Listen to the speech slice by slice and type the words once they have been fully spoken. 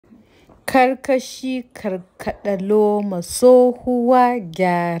Karkashi karkaɗalo masohuwa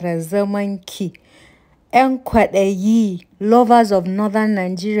gyara zamanki. 'Yan kwaɗayi, lovers of northern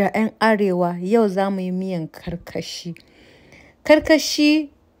Nigeria, 'yan arewa, yau za mu yi miyan karkashi. Karkashi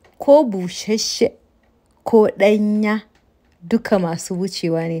ko bushashe ko ɗanya duka masu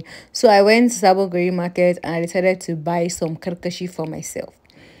wucewa ne. So I went to Sabogari market and I decided to buy some karkashi for myself.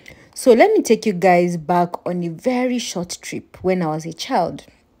 So let me take you guys back on a very short trip when I was a child.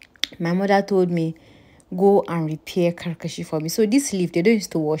 My mother told me, go and repair karkashi for me. So this leaf, they don't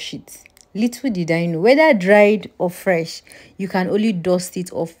used to wash it. Little did I know, whether dried or fresh, you can only dust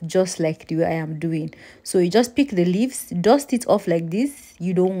it off just like the way I am doing. So you just pick the leaves, dust it off like this,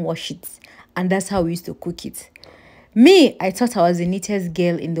 you don't wash it. And that's how we used to cook it. Me, I thought I was the neatest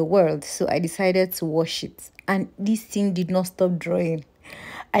girl in the world, so I decided to wash it. And this thing did not stop drying.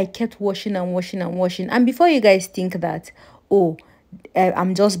 I kept washing and washing and washing. And before you guys think that, oh,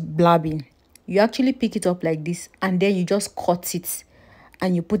 I'm just blabbing, you actually pick it up like this and then you just cut it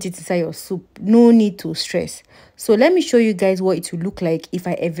and you put it inside your soup. No need to stress. So let me show you guys what it will look like if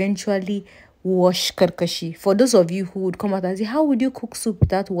I eventually wash karkashi. For those of you who would come out and say, how would you cook soup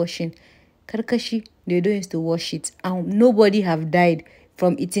without washing? Karkashi, they don't used to wash it, and nobody have died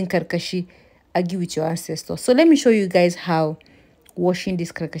from eating karkashi. Argue with your ancestors. So let me show you guys how washing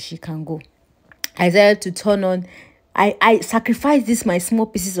this karkashi can go. I decided to turn on. I sacrificed this my small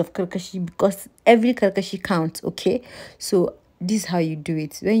pieces of karkashi because every karkashi counts. Okay, so this is how you do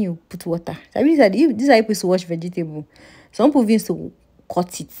it. When you put water, I mean that this is how you put to wash vegetable. Some people used to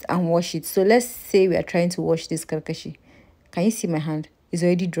cut it and wash it. So let's say we are trying to wash this karkashi. Can you see my hand? It's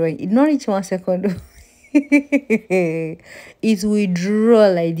already drying. It not reach 1 second. It will draw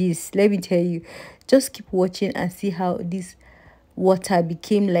like this. Let me tell you. Just keep watching and see how this water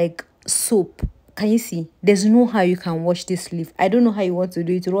became like soap. Can you see? There's no how you can wash this leaf. I don't know how you want to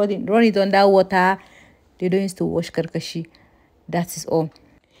do it. Run it under water. They don't used to wash karkashi. That is all.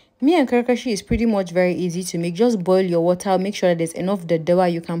 Me and karkashi is pretty much very easy to make. Just boil your water. Make sure that there's enough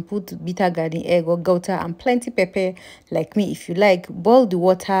daddawa. You can put bitter garden egg or gauta and plenty pepper like me if you like. Boil the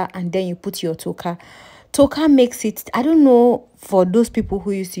water and then you put your toka. Toka makes it, I don't know, for those people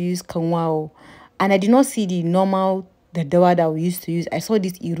who used to use kanwa, and I did not see the normal daddawa that we used to use. I saw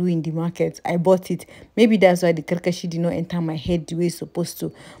this iru in the market. I bought it. Maybe that's why the karkashi did not enter my head the way it's supposed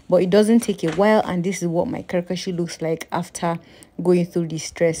to. But it doesn't take a while, and this is what my karkashi looks like after going through the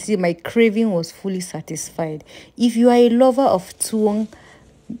stress. See, my craving was fully satisfied. If you are a lover of tuwon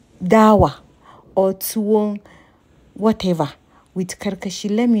dawa or tuwon whatever with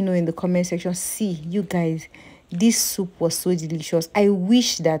karkashi, let me know in the comment section. See, you guys, this soup was so delicious. I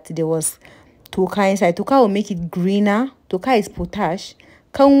wish that there was toka inside. Toka will make it greener. Toka is potash.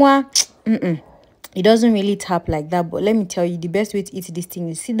 Kanwa, it doesn't really tap like that. But let me tell you, the best way to eat this thing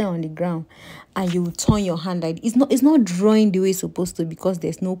is sit down on the ground and you will turn your hand like it's not drawing the way it's supposed to because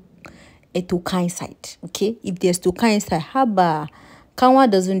there's no toka inside. Okay, if there's toka inside, haba, kanwa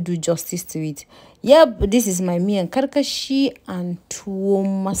doesn't do justice to it. Yep, this is my miyan karkashi and tuwo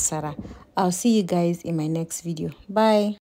masara. I'll see you guys in my next video. Bye.